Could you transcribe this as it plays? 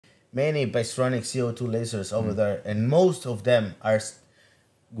many Bystronic CO2 lasers over there, and most of them are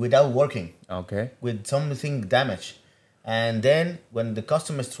without working, Okay. with something damaged. And then when the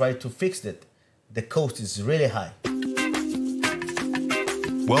customers try to fix it, the cost is really high.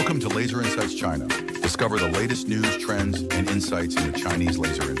 Welcome to Laser Insights China. Discover the latest news, trends, and insights in the Chinese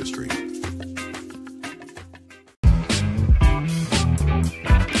laser industry.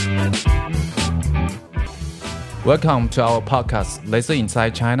 Welcome to our podcast, Laser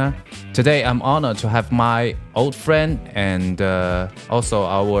Inside China. Today, I'm honored to have my old friend and also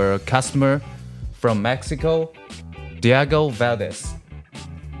our customer from Mexico, Diego Valdez.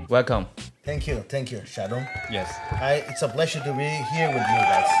 Welcome. Thank you, Shadow. Yes. It's a pleasure to be here with you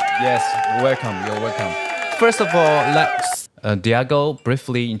guys. Yes, welcome. You're welcome. First of all, let's Diego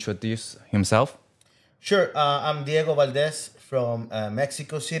briefly introduce himself. Sure. I'm Diego Valdez from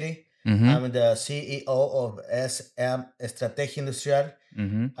Mexico City. I'm the CEO of SM ESTRATEGIA INDUSTRIAL.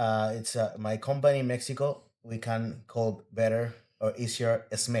 It's my company in Mexico. We can call better or easier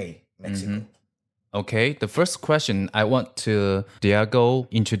SM Mexico. Okay, the first question I want to Diego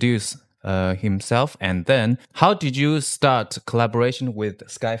introduce himself, and then how did you start collaboration with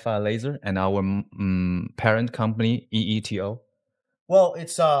Skyfire Laser and our parent company EETO? Well,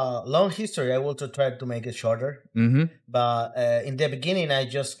 it's a long history. I will try to make it shorter. But in the beginning, I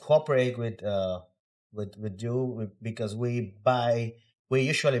just cooperate with you because we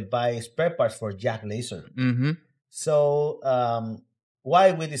usually buy spare parts for jack laser. So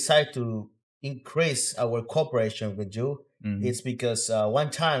why we decide to increase our cooperation with you is because one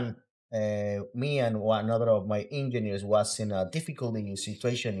time me and another of my engineers was in a difficulty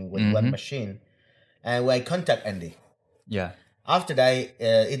situation with one machine, and I contact Andy. Yeah. After that,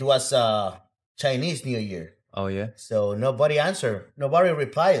 it was Chinese New Year. Oh, yeah. So nobody answered, nobody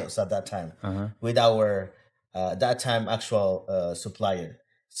replied us at that time with our that time actual supplier.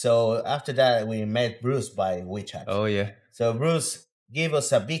 So after that, we met Bruce by WeChat. Oh, yeah. So Bruce gave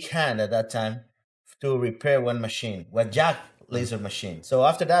us a big hand at that time to repair one machine, one jack laser machine. So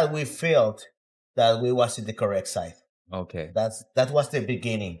after that, we felt that we was in the correct side. Okay. That was the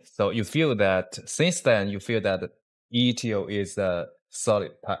beginning. So you feel that since then, you feel that EETO is a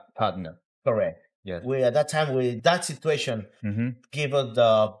solid partner. Correct. Yes. We at that time that situation give us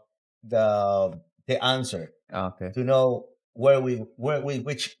the answer Okay. to know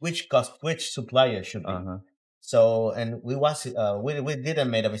which supplier should be. So and we didn't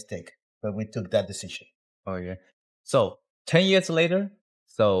make a mistake, but we took that decision. Oh, yeah. So 10 years later,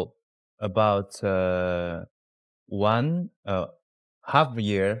 so about one half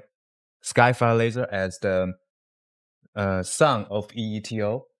year, Skyfire Laser as the son of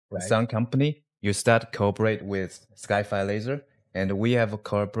EETO, Right. son company, you start cooperate with Skyfire Laser, and we have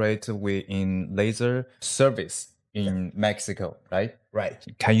cooperated with in laser service in Mexico, right? Right.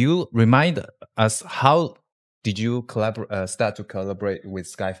 Can you remind us how did you start to collaborate with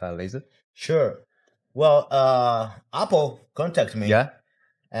Skyfire Laser? Sure. Well, Apple contacted me. Yeah.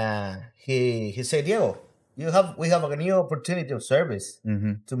 He said, Diego, we have a new opportunity of service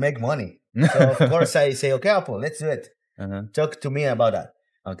to make money. So of course I say, okay, Apple, let's do it. Talk to me about that.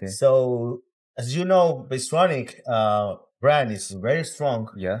 Okay. So as you know, Bystronic brand is very strong.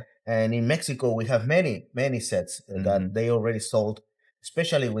 Yeah. And in Mexico, we have many sets that they already sold,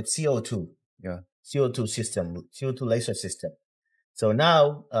 especially with CO2. Yeah. CO2 laser system. So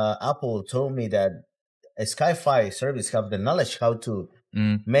now Apple told me that a Skyfire service have the knowledge how to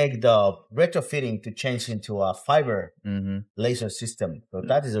make the retrofitting to change into a fiber laser system. So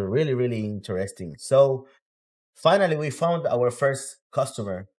that is a really, really interesting. So finally, we found our first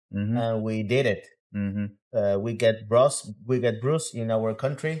customer and we did it. We get Bruce in our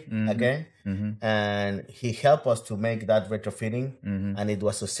country again, and he helped us to make that retrofitting, and it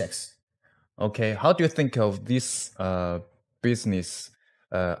was a success. Okay, how do you think of this business?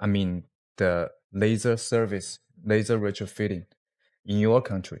 I mean, the laser service, laser retrofitting in your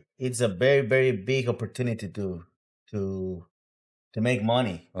country. It's a very, very big opportunity to make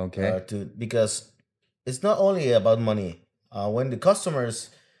money. Okay. Because it's not only about money. When the customers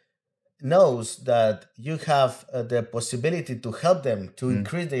knows that you have the possibility to help them to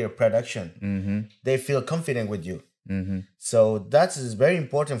increase their production, they feel confident with you. So that is very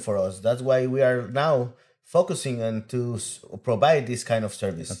important for us. That's why we are now focusing on to provide this kind of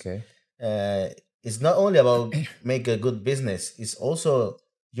service. Okay. It's not only about make a good business. It's also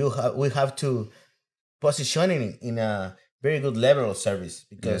we have to positioning in a very good level of service.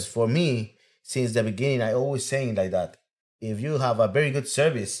 Because for me, since the beginning, I always saying like that. If you have a very good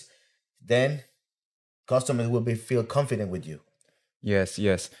service, then customers will feel confident with you.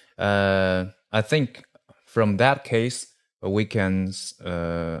 Yes. I think from that case, we can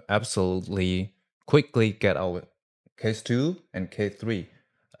absolutely quickly get our case 2 and case 3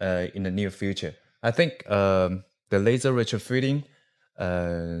 in the near future. I think the laser retrofitting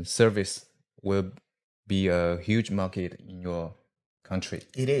service will be a huge market in your country.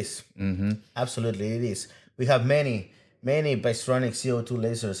 It is. Absolutely, it is. We have many Bystronic CO2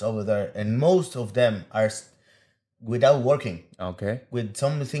 lasers over there, and most of them are without working, Okay. with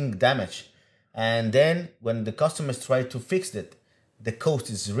something damaged. And then when the customers try to fix it, the cost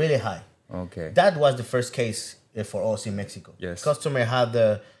is really high. Okay. That was the first case for us in Mexico. Yes. Customer had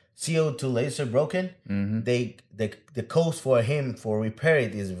the CO2 laser broken. The cost for him for repair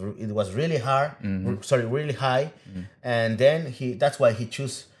it was really hard. Really high. And then that's why he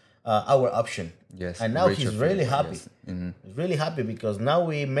chose our option. Yes. And now he's really happy. Yes. He's really happy because now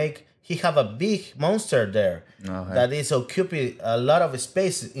he have a big monster there that is occupying a lot of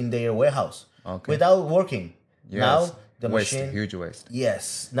space in their warehouse without working. Yes. Now the waste, machine, huge waste.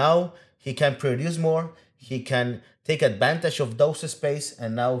 yes, now he can produce more. He can take advantage of those space,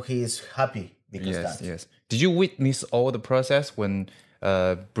 and now he is happy because Yes, that. yes. Did you witness all the process when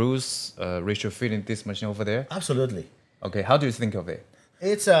Bruce retrofitting this machine over there? Absolutely. Okay, how do you think of it?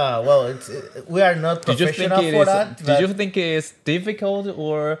 It's we are not Did you think professional for that. did but you think it's difficult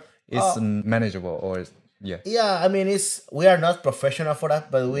or it's manageable or yeah? yeah, I mean we are not professional for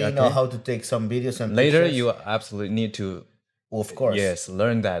that, but we know Okay. how to take some videos and Later, pictures. you absolutely need to Of course. yes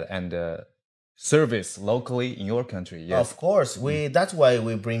learn that and service locally in your country. Yes. Of course, that's why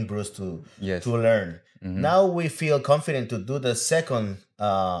we bring Bruce Yes. to learn. Now we feel confident to do the second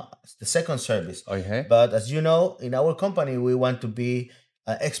service. Okay. But as you know, in our company we want to be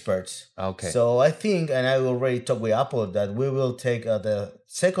experts. Okay. So I think, and I already talked with Apple, that we will take the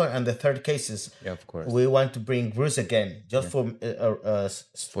second and the third cases. Yeah, of course. We want to bring Bruce again, just for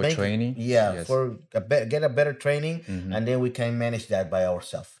training? Yeah, Yes. for get a better training, and then we can manage that by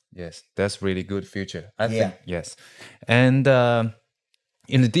ourselves. Yes, that's really good future. I Yeah. think yes, and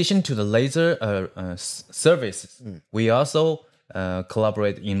in addition to the laser services, we also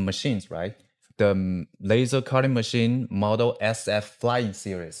collaborate in machines, right? The laser cutting machine model SF Flying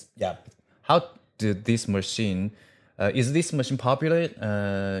Series. Yeah. How did this machine? Is this machine popular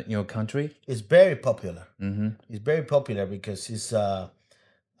in your country? It's very popular. It's very popular because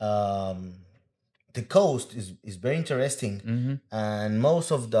the cost is very interesting, and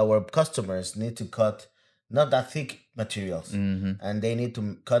most of our customers need to cut not that thick materials, and they need to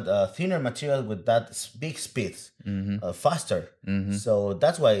cut thinner material with that big speeds, faster. So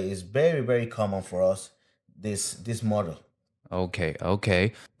that's why it's very common for us this model. Okay,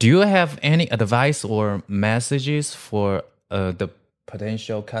 okay. Do you have any advice or messages for the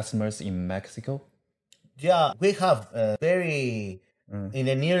potential customers in Mexico? Yeah, we have very in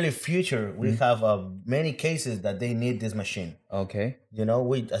the nearly future we have many cases that they need this machine. Okay. You know,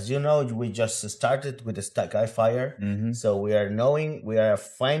 we just started with the Skyfire, so we are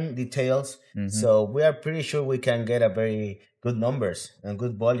fine details. So we are pretty sure we can get a very good numbers and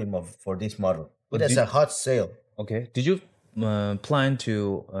good volume for this model. But it's a hot sale. Okay. Did you plan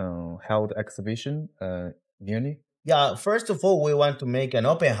to hold exhibition nearly? Yeah, first of all, we want to make an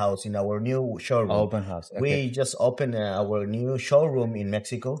open house in our new showroom. Open house. Okay. We just opened our new showroom in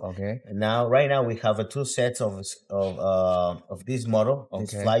Mexico. Okay. And right now we have two sets of this model,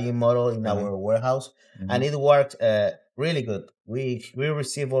 this Okay. flying model in our warehouse, and it worked really good. We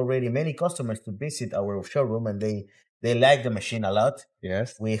receive already many customers to visit our showroom, and they like the machine a lot.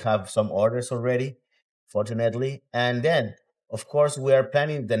 Yes. We have some orders already, fortunately, and then of course we are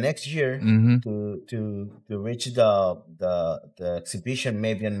planning the next year to reach the exhibition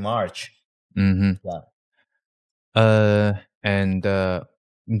maybe in March. Yeah. And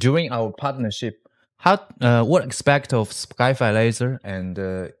during our partnership, what aspect of Skyfire Laser and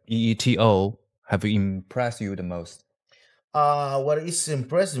EETO have impressed you the most? What is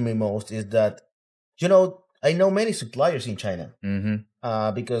impressing me most is that, you know, I know many suppliers in China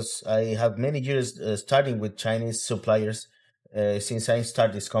because I have many years starting with Chinese suppliers since I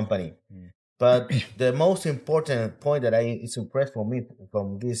started this company. But the most important point that is impressed for me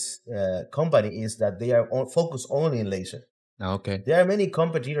from this company is that they are focused only in laser. Okay. There are many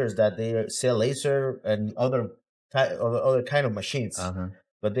competitors that they sell laser and other kind of machines,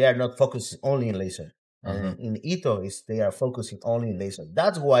 but they are not focused only in laser. And in EETO, they are focusing only in laser.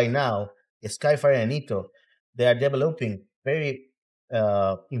 That's why now Skyfire and EETO, they are developing very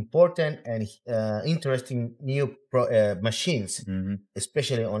important and interesting new machines,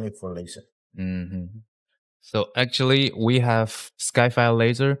 especially only for laser. So actually, we have Skyfire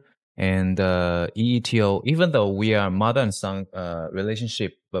Laser and EETO. Even though we are mother and son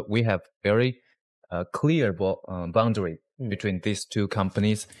relationship, but we have very clear boundary. between these two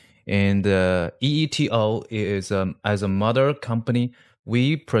companies. And EETO is as a mother company,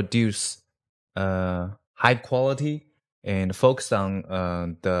 we produce high quality and focus on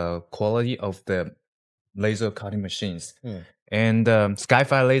the quality of the laser cutting machines. And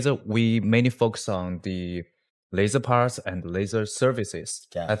Skyfire Laser, we mainly focus on the laser parts and laser services.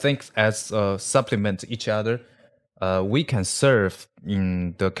 I think as a supplement to each other, we can serve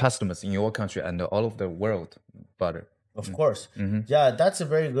in the customers in your country and all over the world better. Of course. Yeah, that's a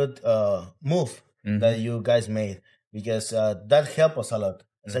very good move that you guys made, because that helped us a lot.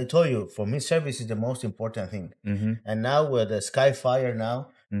 As I told you, for me, service is the most important thing. And now with the Skyfire now,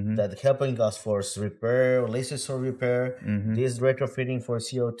 that helping us for repair, laser source repair, this retrofitting for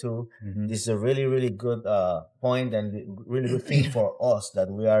CO2, this is a really, really good point and really good thing for us that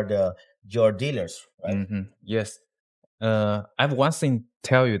we are your dealers, right? Yes. I have one thing to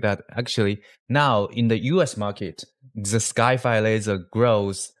tell you that actually now in the US market, the Skyfire laser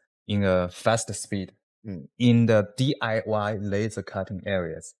grows in a fast speed in the DIY laser cutting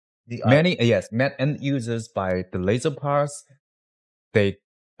areas. Many end users buy the laser parts, they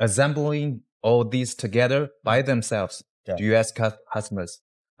assembling all these together by themselves. US customers.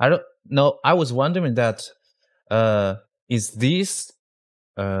 I don't know. I was wondering that is this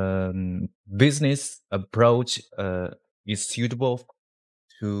business approach is suitable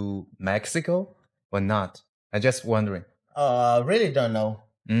to Mexico or not? I just wondering. I really don't know.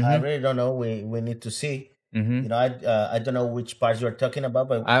 I really don't know. We need to see. You know, I don't know which parts you're talking about,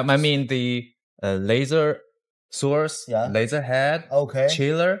 but I mean the laser source, laser head,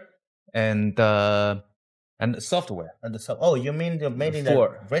 chiller, and software. And you mean the made in the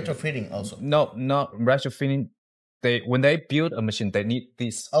retrofitting also? No, not retrofitting. When they build a machine, they need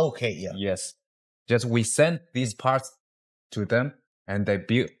this. Yes. Just we send these parts to them, and they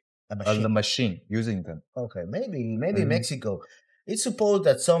build the machine using them. Maybe Mexico. It's supposed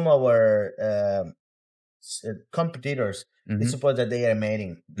that some of our competitors, it's supposed that they are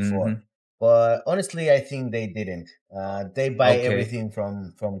making before. But honestly, I think they didn't. They buy everything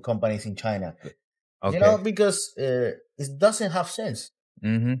from companies in China. You know, because it doesn't have sense.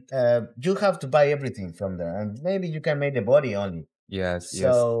 You have to buy everything from there, and maybe you can make the body only.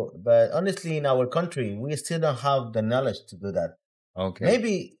 But honestly, in our country, we still don't have the knowledge to do that.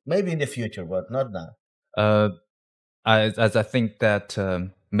 Maybe in the future, but not now. As I think that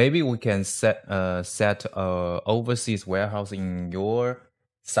maybe we can set overseas warehouse in your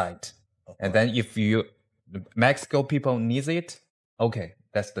site, and then if Mexico people needs it,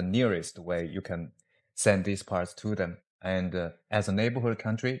 that's the nearest way you can send these parts to them. And as a neighborhood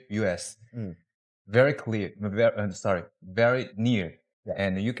country, US, very clear, very near,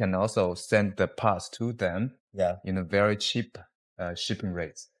 and you can also send the parts to them in a very cheap shipping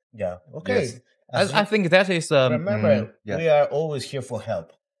rates. I think that is. Remember, we are always here for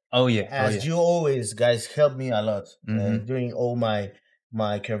help. You always, guys, help me a lot during all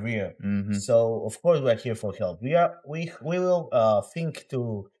my career. So of course we are here for help. We will think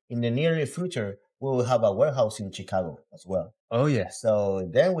in the near future we will have a warehouse in Chicago as well. So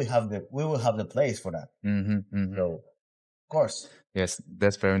then we will have the place for that. So of course. Yes,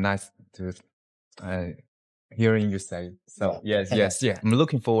 that's very nice to hearing you say. So yes. I'm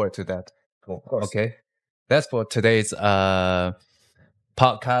looking forward to that. Cool, of course. Okay, that's for today's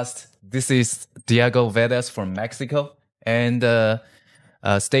podcast. This is Diego Valdez from Mexico, and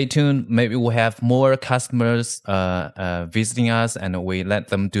stay tuned. Maybe we'll have more customers visiting us, and we let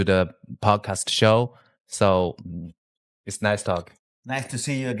them do the podcast show. So it's nice talk. Nice to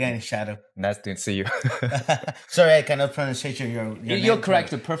see you again, Shadow. Nice to see you. Sorry, I cannot pronounce your You're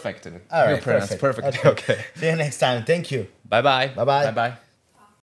correct. Perfect. All right, perfect. Okay. See you next time. Thank you. Bye-bye. Bye-bye. Bye-bye.